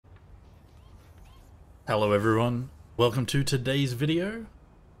Hello everyone, welcome to today's video.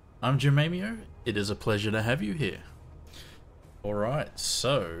 I'm Jamamio, it is a pleasure to have you here. Alright,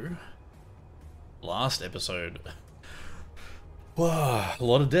 so, last episode. Wow, a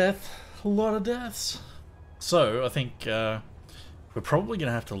lot of deaths. So, I think we're probably going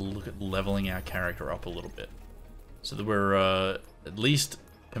to have to look at leveling our character up a little bit. So that we're at least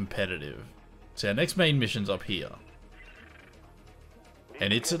competitive. So our next main mission's up here.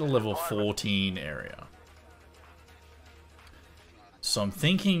 And it's at a level 14 area. So I'm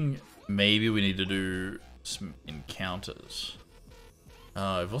thinking maybe we need to do some encounters.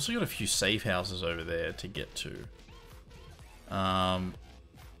 I've also got a few safe houses over there to get to.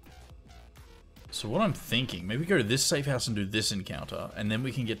 So what I'm thinking, maybe go to this safe house and do this encounter, and then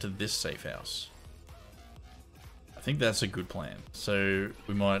we can get to this safe house. I think that's a good plan. So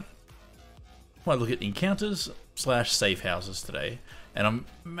we might look at encounters / safe houses today. And I'm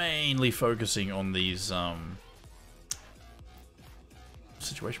mainly focusing on these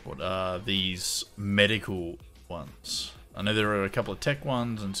situation board, these medical ones. I know there are a couple of tech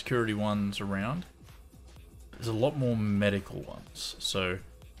ones and security ones around. There's a lot more medical ones, so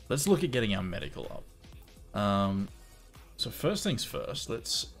let's look at getting our medical up. So first things first,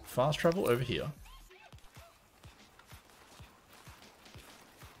 let's fast travel over here.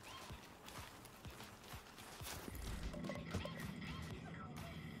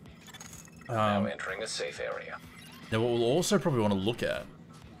 Now entering a safe area. Now what we'll also probably want to look at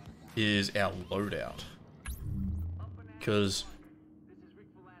is our loadout. Because,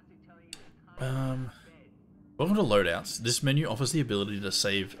 welcome to loadouts. This menu offers the ability to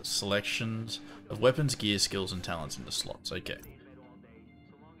save selections of weapons, gear, skills, and talents into slots. Okay.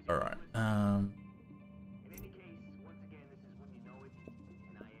 Alright.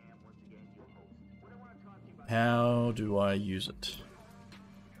 How do I use it?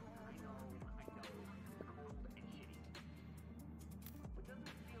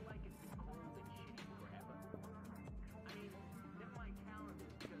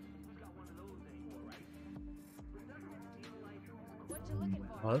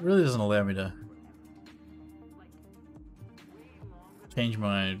 Well, it really doesn't allow me to change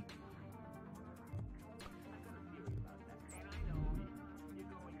my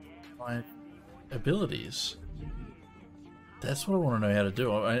abilities. That's what I want to know how to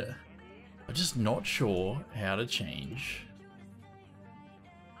do. I'm just not sure how to change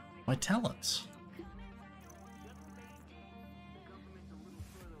my talents.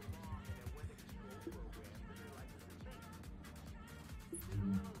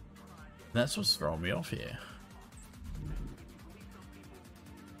 That's what's throwing me off here.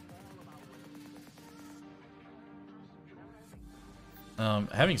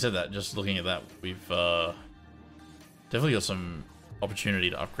 Having said that, just looking at that, we've definitely got some opportunity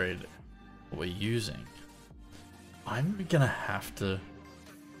to upgrade what we're using. I'm gonna have to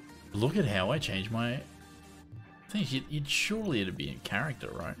look at how I change my things. You'd surely it'd be in character,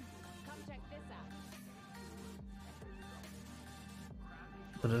 right?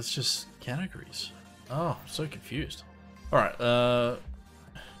 But it's just categories. Oh, I'm so confused. Alright,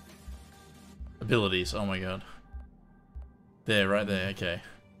 abilities, oh my god. There, right there, okay.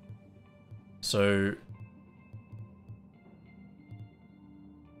 So,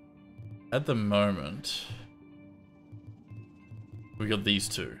 at the moment, we got these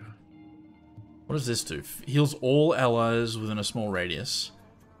two. What does this do? Heals all allies within a small radius.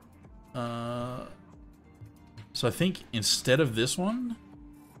 So I think instead of this one,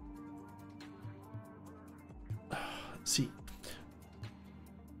 see,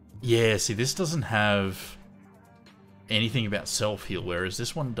 this doesn't have anything about self-heal, whereas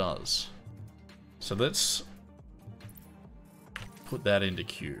this one does. So let's put that into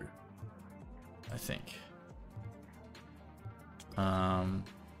queue, I think.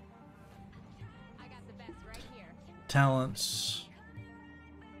 Talents.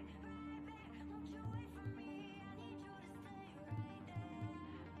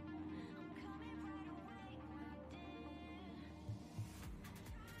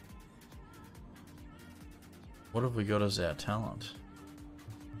 What have we got as our talent?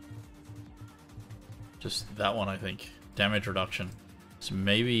 Just that one, I think. Damage reduction. So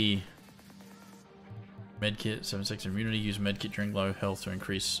maybe medkit, 7 seconds immunity. Use medkit during low health to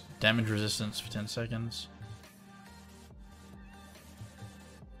increase damage resistance for 10 seconds.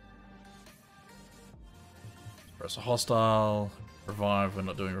 Press a hostile. Revive. We're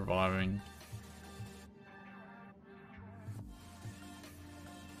not doing reviving.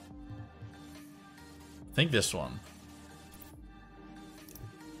 I think this one.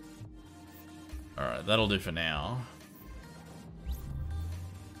 Alright, that'll do for now.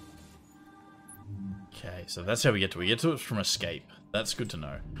 Okay, so that's how we get to it. We get to it from escape. That's good to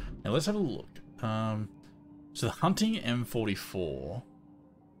know. Now let's have a look. So the hunting M44.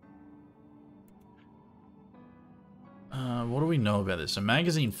 What do we know about this? So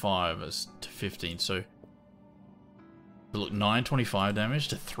magazine 5 is to 15. So look, 925 damage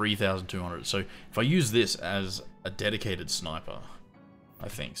to 3,200. So if I use this as a dedicated sniper, I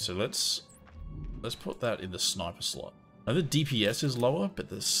think. So let's put that in the sniper slot. Now the DPS is lower, but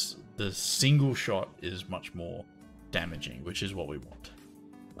the single shot is much more damaging, which is what we want.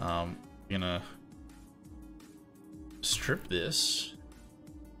 Gonna strip this.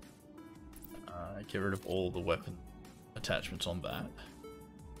 Get rid of all the weapon attachments on that,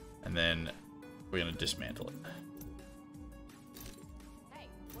 and then we're gonna dismantle it. Hey,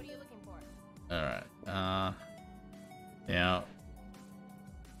 what are you looking for? All right. Now,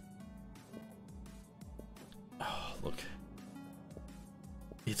 oh, look,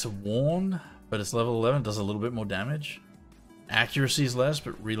 it's a worn, but it's level 11. Does a little bit more damage. Accuracy is less,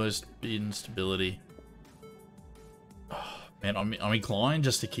 but reload speed and stability. Oh, man, I'm inclined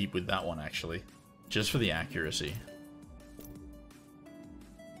just to keep with that one actually, just for the accuracy.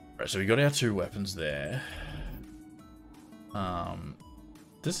 Right, so we got our 2 weapons there.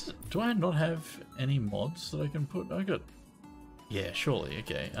 Do I not have any mods that I can put? I got, yeah, surely.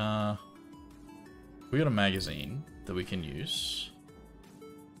 Okay. We got a magazine that we can use.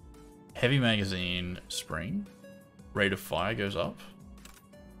 Heavy magazine spring. Rate of fire goes up.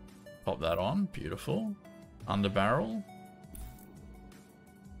 Pop that on. Beautiful. Under barrel.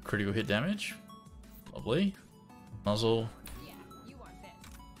 Critical hit damage. Lovely. Muzzle.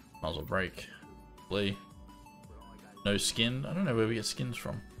 Muzzle break. Lovely. No skin. I don't know where we get skins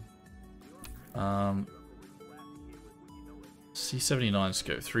from. C79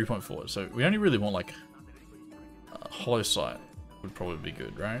 scope 3.4. So we only really want like hollow sight would probably be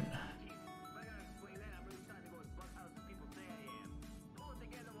good, right?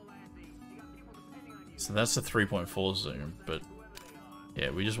 So that's the 3.4 zoom, but yeah,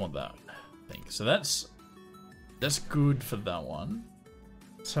 we just want that thing. So that's good for that one.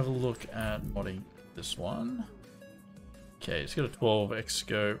 Let's have a look at modding this one. Okay, it's got a 12x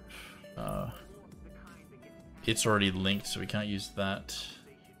scope. It's already linked, so we can't use that.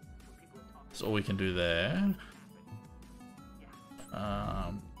 That's all we can do there.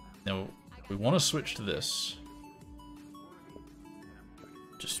 Now, we want to switch to this.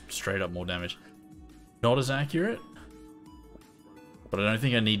 Just straight up more damage. Not as accurate, but I don't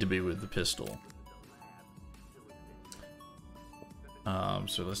think I need to be with the pistol.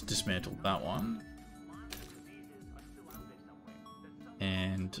 So let's dismantle that one.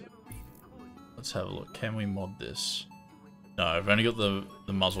 And let's have a look. Can we mod this? No, I've only got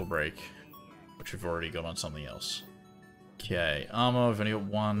the muzzle brake, which we've already got on something else. Okay, armor, I've only got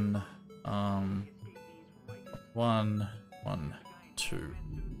one, 2.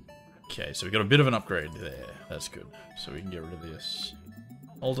 Okay, so we got a bit of an upgrade there. That's good. So we can get rid of this.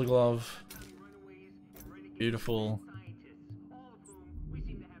 Alter glove. Beautiful.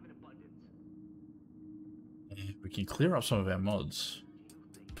 And we can clear up some of our mods.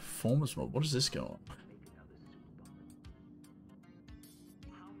 Performance mod. What does this go on?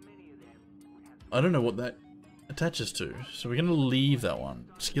 I don't know what that attaches to. So we're going to leave that one.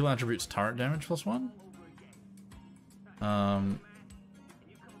 Skill attributes turret damage +1.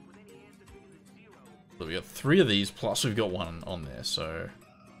 So we got 3 of these, plus we've got one on there, so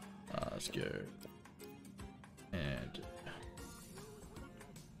let's go. And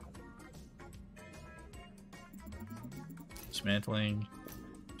dismantling,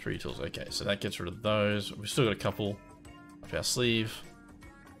 3 tools. Okay, so that gets rid of those. We've still got a couple up our sleeve.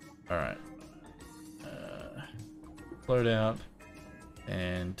 Alright. Loadout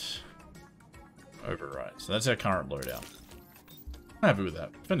and override. So that's our current loadout. I'm happy with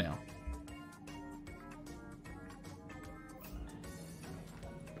that for now.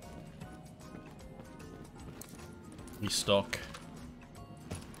 We stock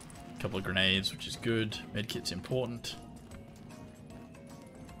a couple of grenades, which is good. Medkit's important.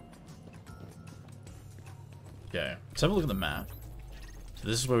 Okay, let's have a look at the map. So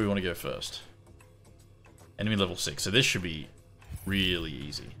this is where we want to go first. Enemy level 6. So this should be really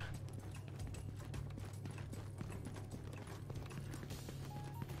easy.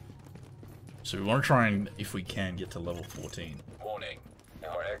 So we want to try and, if we can, get to level 14. Warning.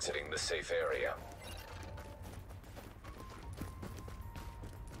 Now we're exiting the safe area.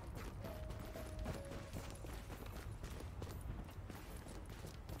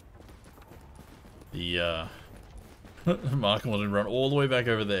 The Markham will run all the way back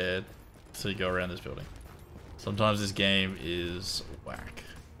over there to go around this building. Sometimes this game is whack.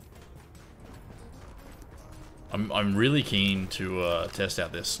 I'm really keen to test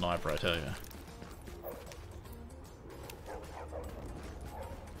out this sniper, I tell you.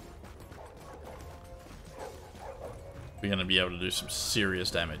 We're going to be able to do some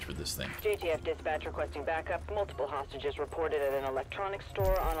serious damage with this thing. JTF dispatch requesting backup. Multiple hostages reported at an electronics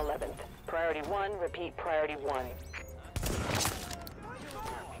store on 11th. Priority 1, repeat, priority 1.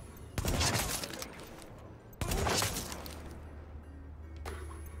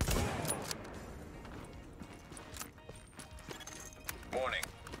 Warning.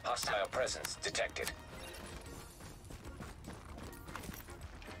 Hostile presence detected.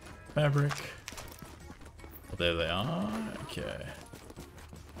 Fabric. Well, there they are. Okay.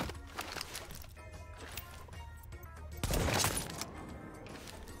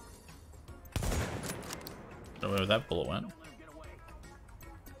 Don't know where that bullet went.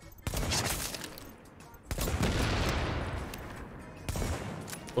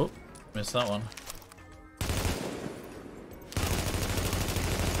 Oh, missed that one.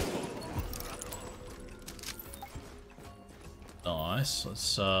 Nice.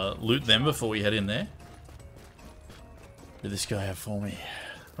 Let's loot them before we head in there. What did this guy have for me?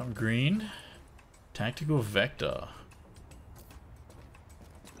 I'm green. Tactical vector.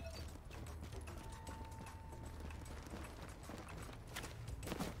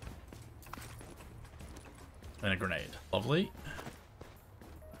 And a grenade. Lovely.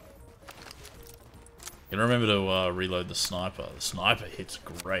 Gotta remember to reload the sniper. The sniper hits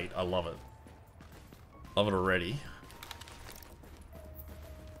great. I love it. Love it already.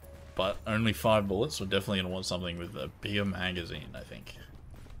 But only 5 bullets. We're definitely going to want something with a bigger magazine, I think.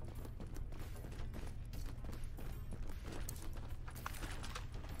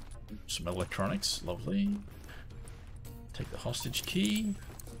 Some electronics. Lovely. Take the hostage key.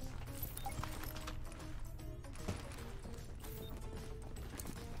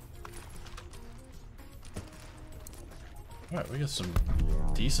 Alright, we got some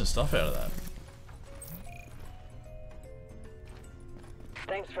decent stuff out of that.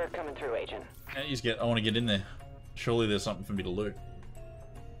 Thanks for coming through, Agent. I want to get in there. Surely there's something for me to loot.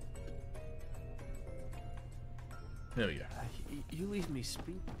 There we go. You leave me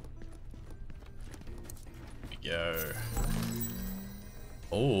speak. There we go.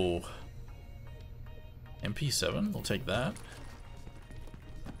 Oh. MP7, we'll take that.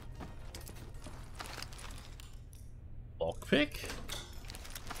 Lockpick?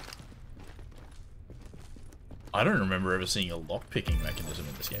 I don't remember ever seeing a lockpicking mechanism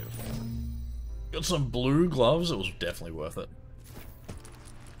in this game before. Got some blue gloves, it was definitely worth it.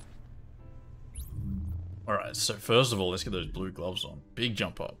 Alright, so first of all, let's get those blue gloves on. Big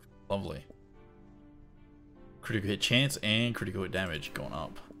jump up. Lovely. Critical hit chance and critical hit damage going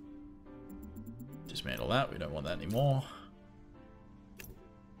up. Dismantle that, we don't want that anymore.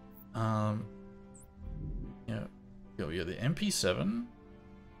 Yeah. Yeah, the MP7.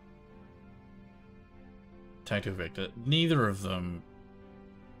 Tactical vector. Neither of them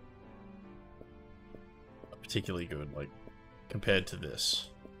are particularly good, like, compared to this.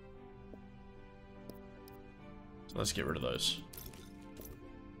 So let's get rid of those.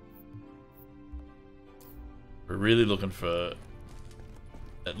 We're really looking for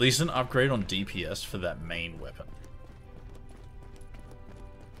at least an upgrade on DPS for that main weapon.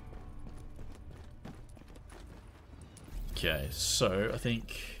 Okay, so I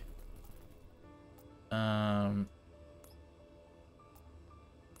think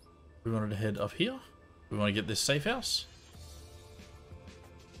we wanted to head up here. We want to get this safe house.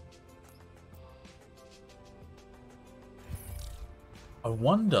 I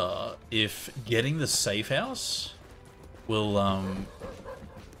wonder if getting the safe house will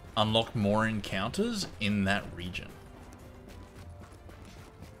unlock more encounters in that region.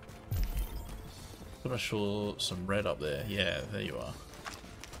 But I saw some red up there. Yeah, there you are.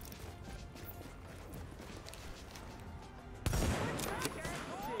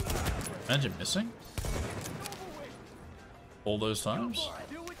 Imagine missing all those times.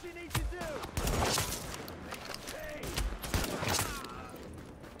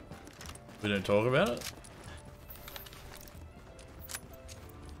 We don't talk about it.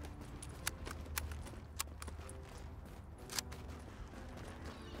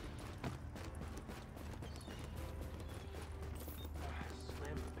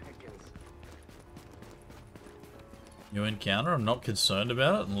 New encounter, I'm not concerned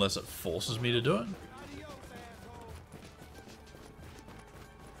about it unless it forces me to do it.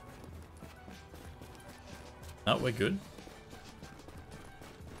 No, we're good.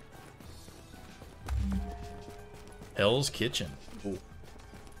 Hell's Kitchen. Ooh.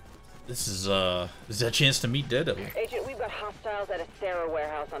 This is our chance to meet Daredevil. Agent, we've got hostiles at a Sarah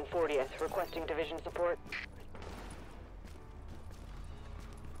warehouse on 40th requesting division support.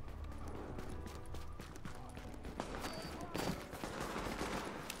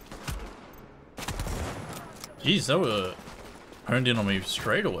 Jeez, they were honed in on me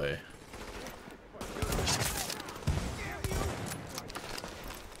straight away.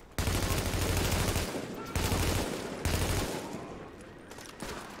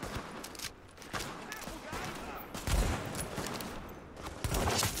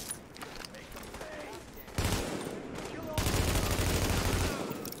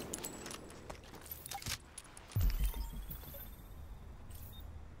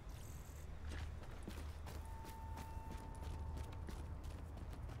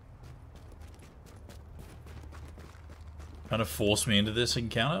 Kind of forced me into this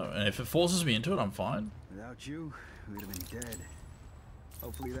encounter, and if it forces me into it, I'm fine. Without you, we'd have been dead.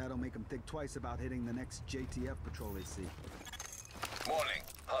 Hopefully that'll make them think twice about hitting the next JTF patrol they see. Warning.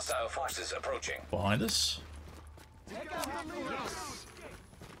 Hostile forces approaching. Behind us.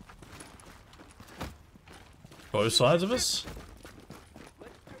 Both sides of us.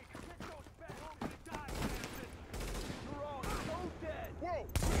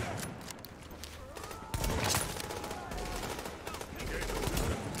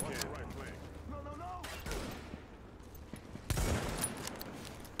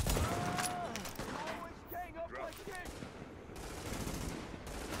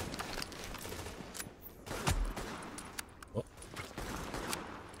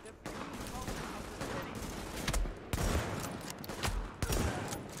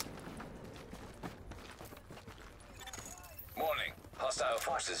 Warning. Hostile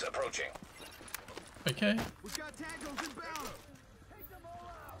forces approaching. Okay. We got tangos inbound. Take them all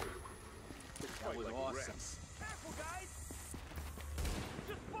out. That was awesome. Careful, guys!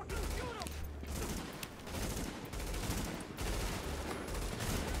 Just fucking shoot him!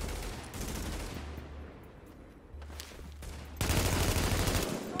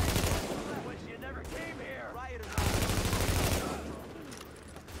 Wish you never came here! Riot or not.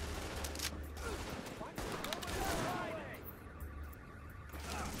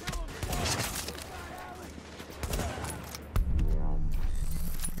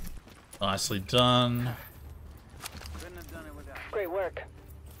 Nicely done. Couldn't have done it without. Great work.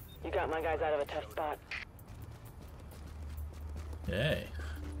 You got my guys out of a tough spot. Yay.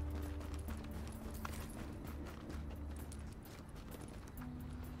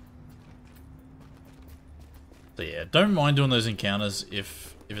 So yeah, don't mind doing those encounters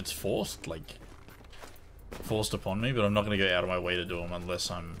if it's forced, like forced upon me, but I'm not going to go out of my way to do them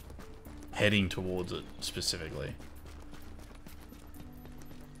unless I'm heading towards it specifically.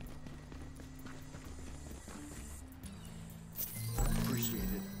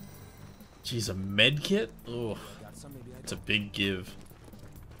 Jeez, a med kit? Ugh, it's a big give.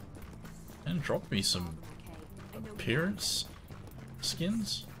 And drop me some appearance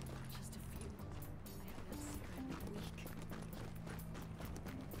skins.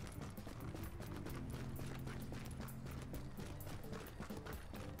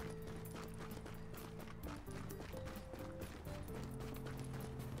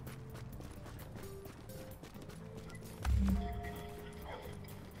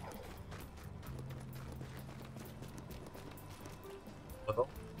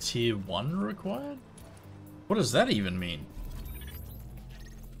 Tier 1 required? What does that even mean?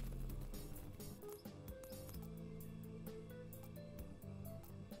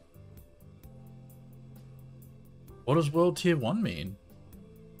 What does World Tier 1 mean?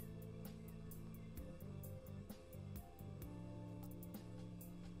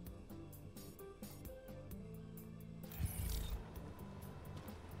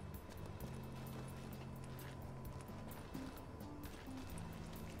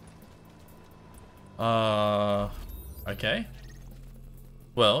 Okay.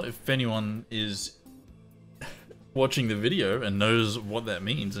 Well, if anyone is watching the video and knows what that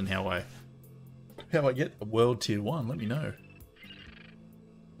means and how I get a World Tier 1, let me know.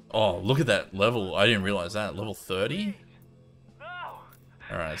 Oh, look at that level. I didn't realize that. Level 30?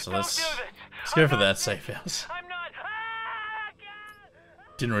 Alright, so let's go for that safe house. I'm not.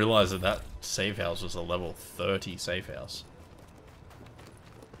 Didn't realize that that safe house was a level 30 safe house.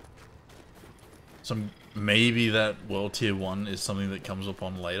 So maybe that World Tier 1 is something that comes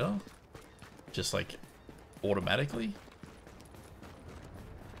upon later? Just like automatically?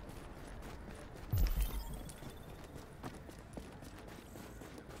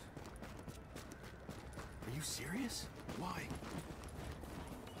 Are you serious? Why?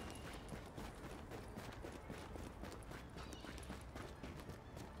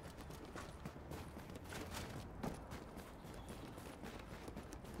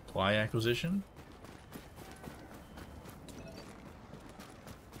 Supply acquisition?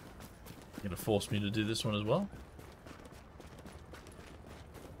 Gonna force me to do this one as well?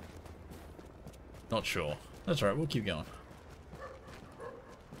 Not sure. That's alright, we'll keep going.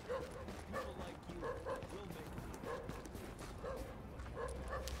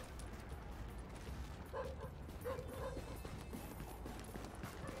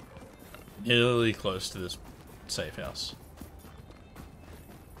 Nearly close to this safe house.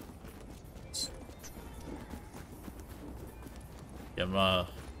 Yeah,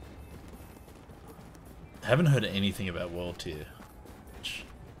 haven't heard anything about World Tier. Which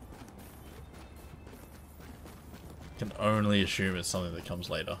can only assume it's something that comes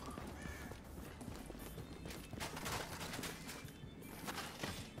later.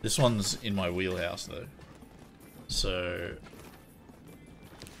 This one's in my wheelhouse though. So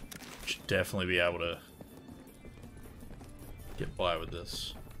should definitely be able to get by with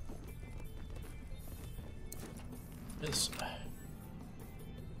this. Yes.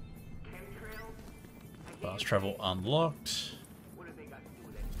 Fast travel unlocked.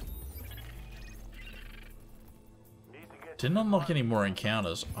 Didn't unlock any more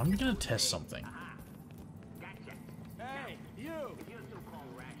encounters. I'm gonna test something. Hey, you!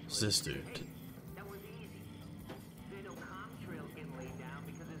 What's this dude? That was easy. There's no comm trails getting laid down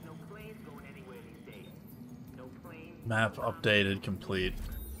because there's no planes going anywhere these days. No planes. Map updated, complete.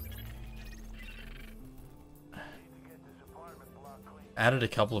 Added a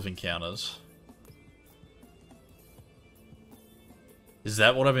couple of encounters. Is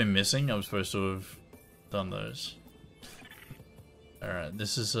that what I've been missing? I'm supposed to have done those. Alright,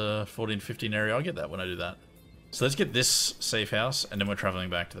 this is a 14-15 area. I'll get that when I do that. So let's get this safe house, and then we're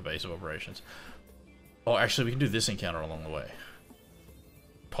traveling back to the base of operations. Oh, actually, we can do this encounter along the way.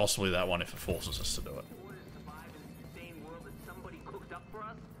 Possibly that one if it forces us to do it.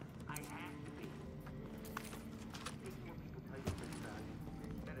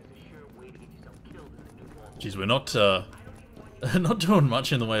 Jeez, we're not not doing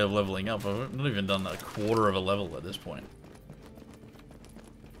much in the way of leveling up. I've not even done a quarter of a level at this point.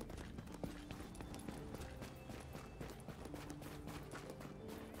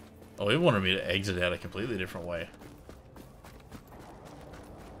 Oh, it wanted me to exit out a completely different way.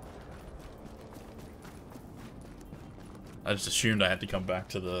 I just assumed I had to come back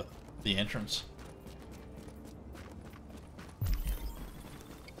to the entrance.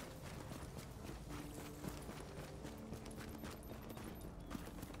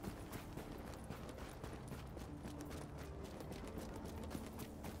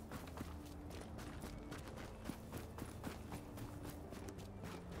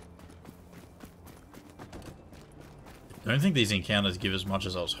 I don't think these encounters give as much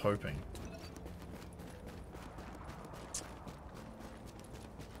as I was hoping.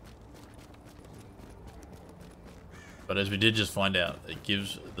 But as we did just find out, it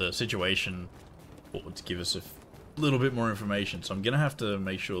gives the situation, well, to give us a little bit more information. So I'm going to have to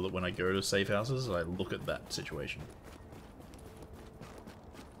make sure that when I go to safe houses, I look at that situation.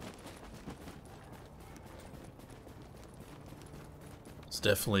 It's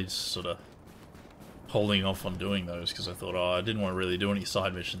definitely sort of holding off on doing those because I thought, oh, I didn't want to really do any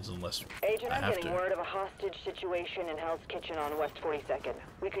side missions unless Agent, I I'm have getting to. word of a hostage situation in Hell's Kitchen on West 42nd.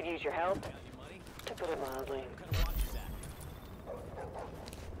 We could use your help, to put it mildly.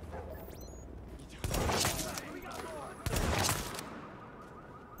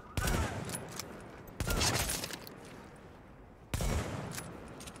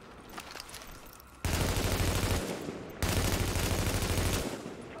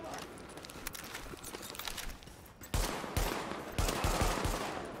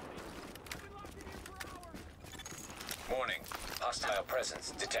 Warning. Hostile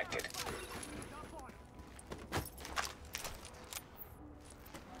presence detected.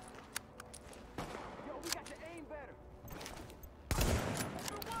 Yo, we got to aim better.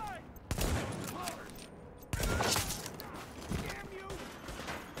 Damn you!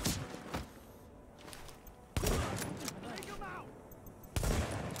 Take him out!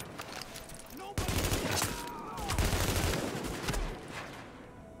 Nobody!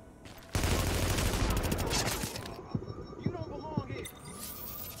 You don't belong here.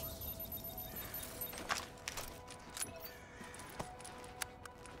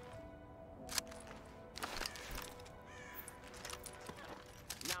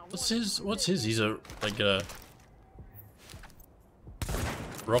 What's his? He's a, like a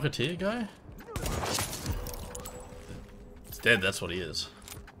Rocketeer guy? It's dead, that's what he is.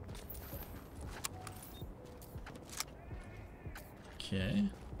 Okay.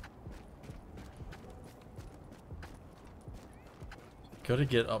 Gotta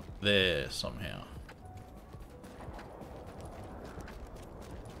get up there somehow.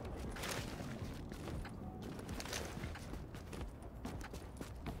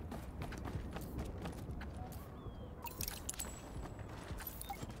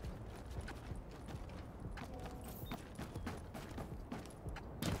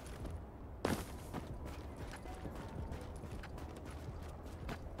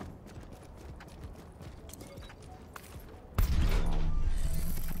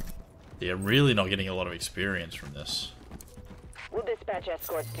 Yeah, really not getting a lot of experience from this. We'll dispatch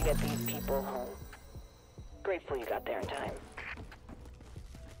escorts to get these people home. Grateful you got there in time.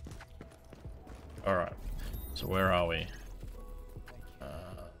 Alright, so where are we?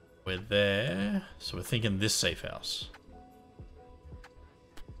 We're there, so we're thinking this safe house.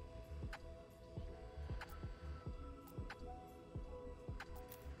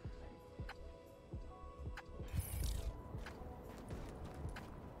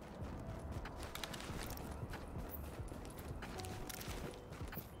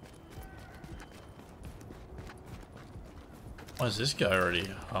 Why is this guy already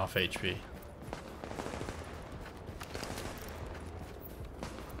half HP?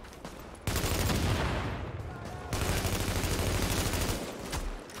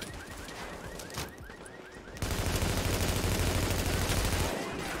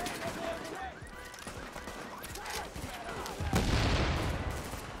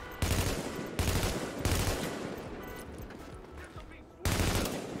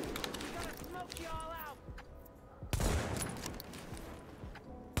 Smoke you all out.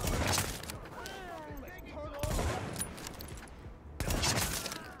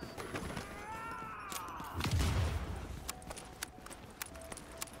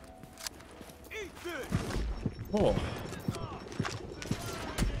 Oh.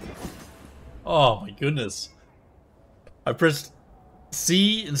 Oh my goodness. I pressed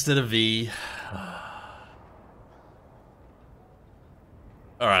C instead of V.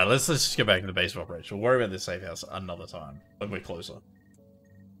 Alright, let's just go back to the base of operation. We'll worry about this safe house another time when we're closer.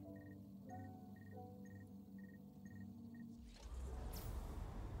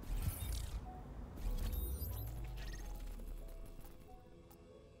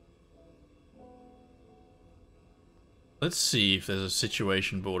 Let's see if there's a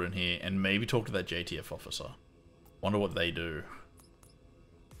situation board in here and maybe talk to that JTF officer. Wonder what they do.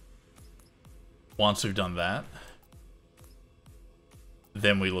 Once we've done that,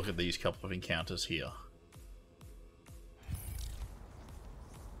 then we look at these couple of encounters here.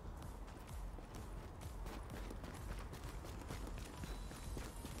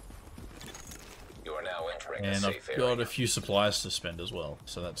 You are now entering a And safe I've area. got a few supplies to spend as well.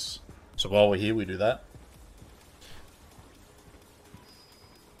 So while we're here, we do that.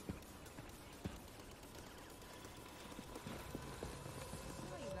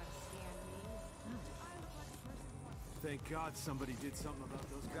 Thank God somebody did something about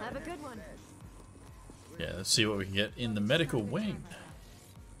those guys. Have a good one. Yeah, let's see what we can get in the medical wing.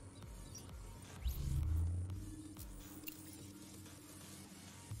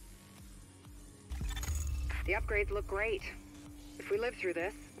 The upgrades look great. If we live through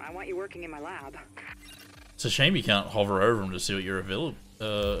this, I want you working in my lab. It's a shame you can't hover over them to see what your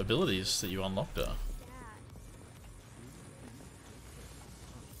abilities that you unlocked are.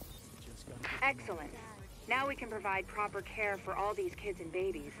 Excellent. Now we can provide proper care for all these kids and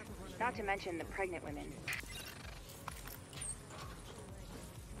babies, not to mention the pregnant women.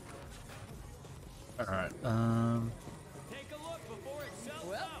 Alright, Take a look before it sells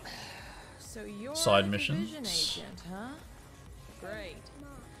Well, out. so you're Side a missions. division agent, huh? Great.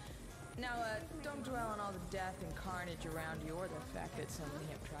 Now, don't dwell on all the death and carnage around you or the fact that so many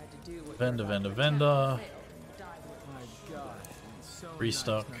have tried to do what Vendor, you're about vendor, to attempt vendor. and failed and died with. My God, it's so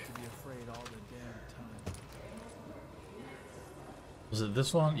Restock. nice not to be afraid all the damn time. Was it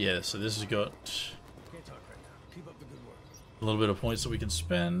this one? Yeah, so this has got Can't talk right now. Keep up the good work. a little bit of points that we can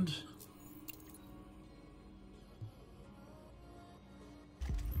spend.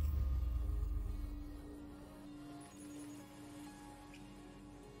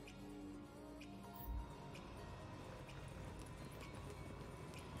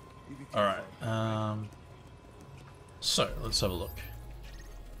 You be careful. Alright, so let's have a look.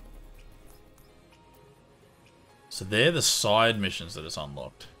 So they're the side missions that it's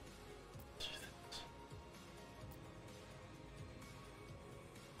unlocked.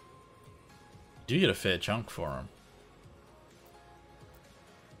 You do get a fair chunk for them.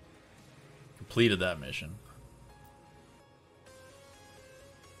 Completed that mission.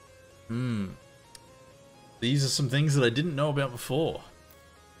 These are some things that I didn't know about before.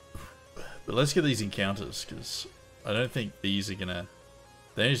 But let's get these encounters, because I don't think these are gonna...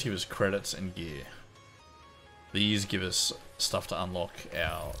 They just give us credits and gear. These give us stuff to unlock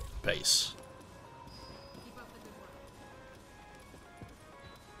our base.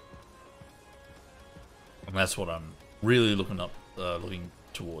 And that's what I'm really looking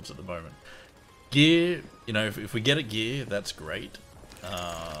towards at the moment. Gear, you know, if we get a gear, that's great.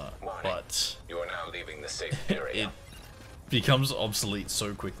 But You are now leaving the safe it area. becomes obsolete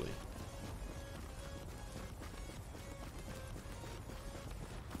so quickly.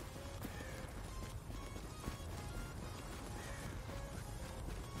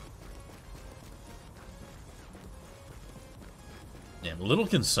 Yeah, I'm a little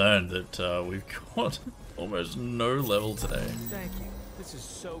concerned that we've got almost no level today. Thank you. This is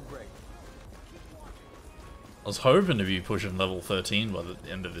so great. I was hoping to be pushing level 13 by the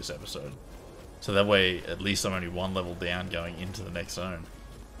end of this episode. So that way, at least I'm only one level down going into the next zone.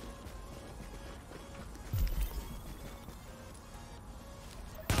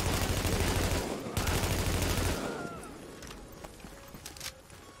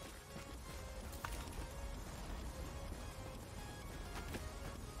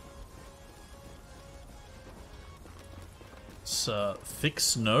 Thick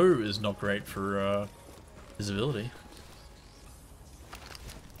snow is not great for visibility.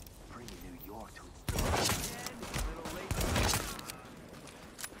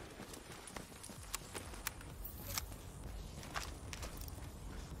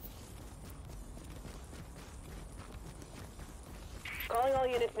 Calling all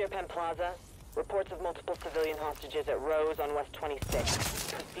units near Penn Plaza. Reports of multiple civilian hostages at Rose on West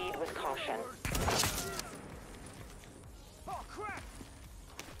 26. Proceed with caution. Oh, crap!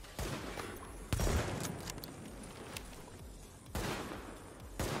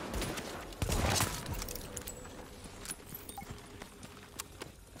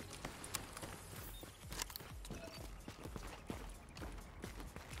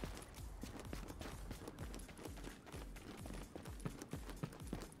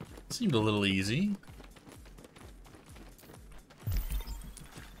 Seemed a little easy.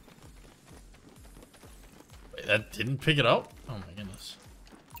 Wait, that didn't pick it up? Oh my goodness.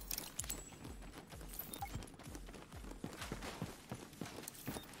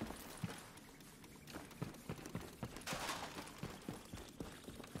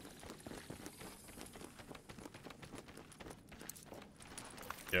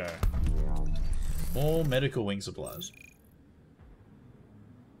 Go. More medical wing supplies.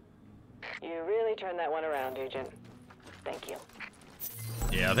 You really turned that one around, Agent. Thank you.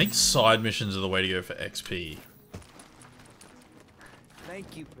 Yeah, I think side missions are the way to go for XP.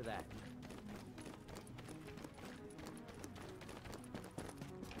 Thank you for that.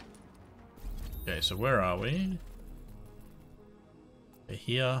 Okay, so where are we? We're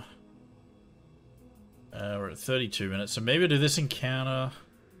here. We're at 32 minutes, so maybe do this encounter.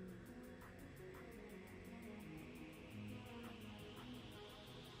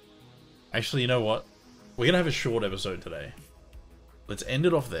 Actually, you know what? We're gonna have a short episode today. Let's end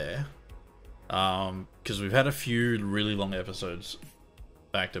it off there. Because we've had a few really long episodes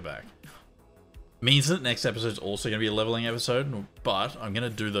back to back. Means that next episode's also gonna be a leveling episode, but I'm gonna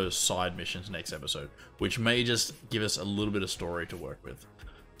do those side missions next episode, which may just give us a little bit of story to work with.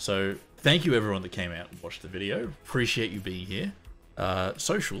 So thank you everyone that came out and watched the video. Appreciate you being here.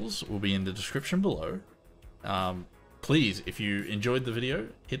 Socials will be in the description below. Please, if you enjoyed the video,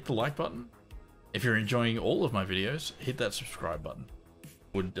 hit the like button. If you're enjoying all of my videos, hit that subscribe button.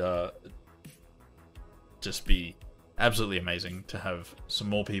 Would just be absolutely amazing to have some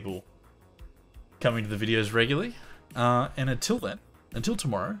more people coming to the videos regularly. And until then, until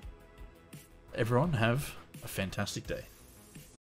tomorrow, everyone have a fantastic day.